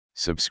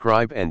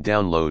Subscribe and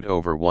download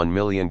over 1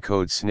 million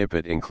code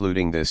snippet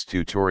including this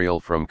tutorial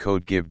from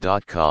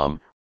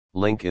codegive.com,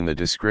 link in the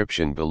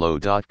description below.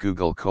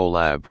 Google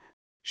Colab,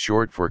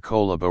 short for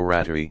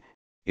Colaboratory,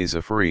 is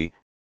a free,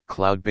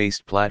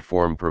 cloud-based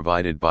platform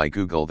provided by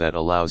Google that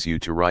allows you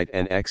to write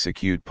and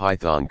execute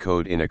Python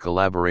code in a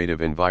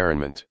collaborative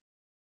environment.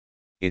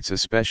 It's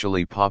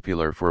especially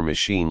popular for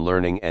machine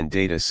learning and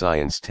data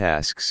science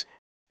tasks,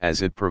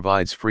 as it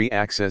provides free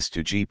access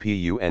to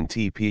GPU and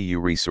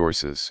TPU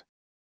resources.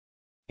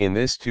 In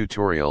this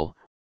tutorial,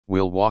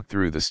 we'll walk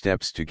through the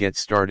steps to get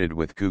started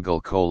with Google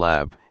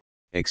Colab,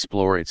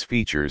 explore its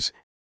features,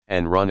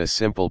 and run a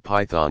simple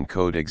Python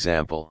code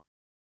example.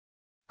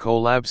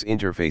 Colab's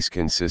interface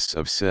consists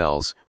of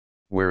cells,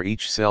 where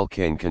each cell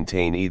can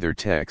contain either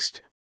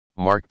text,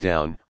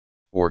 Markdown,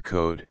 or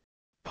code,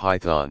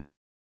 Python.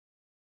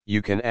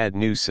 You can add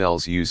new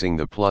cells using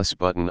the plus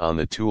button on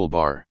the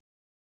toolbar.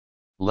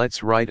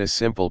 Let's write a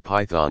simple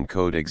Python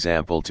code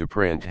example to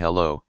print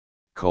Hello,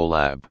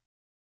 Colab.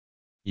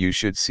 You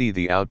should see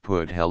the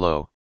output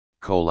Hello,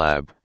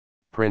 Colab,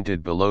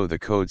 printed below the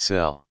code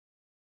cell.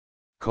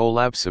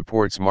 Colab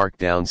supports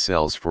Markdown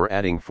cells for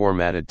adding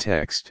formatted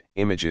text,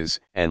 images,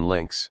 and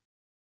links.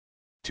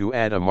 To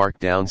add a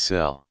Markdown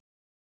cell.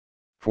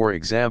 For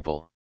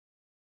example,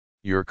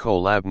 your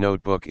Colab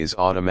notebook is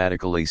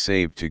automatically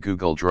saved to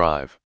Google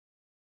Drive.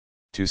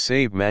 To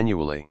save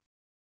manually,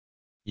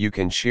 you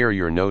can share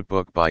your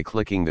notebook by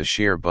clicking the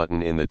Share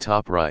button in the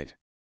top right.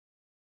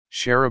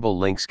 Shareable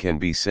links can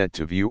be set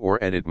to view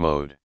or edit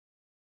mode.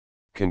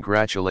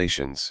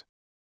 Congratulations!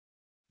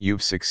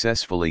 You've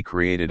successfully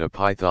created a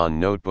Python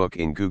notebook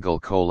in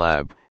Google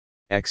Colab,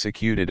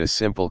 executed a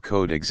simple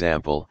code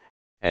example,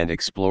 and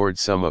explored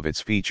some of its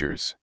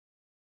features.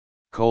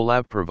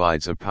 Colab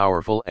provides a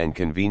powerful and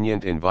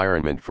convenient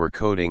environment for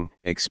coding,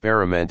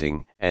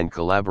 experimenting, and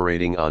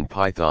collaborating on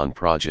Python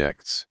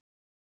projects.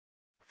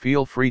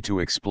 Feel free to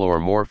explore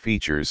more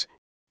features,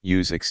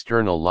 use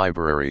external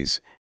libraries,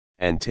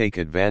 and take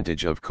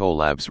advantage of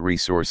Colab's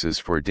resources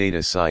for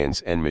data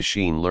science and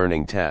machine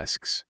learning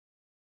tasks.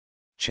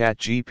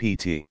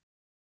 ChatGPT.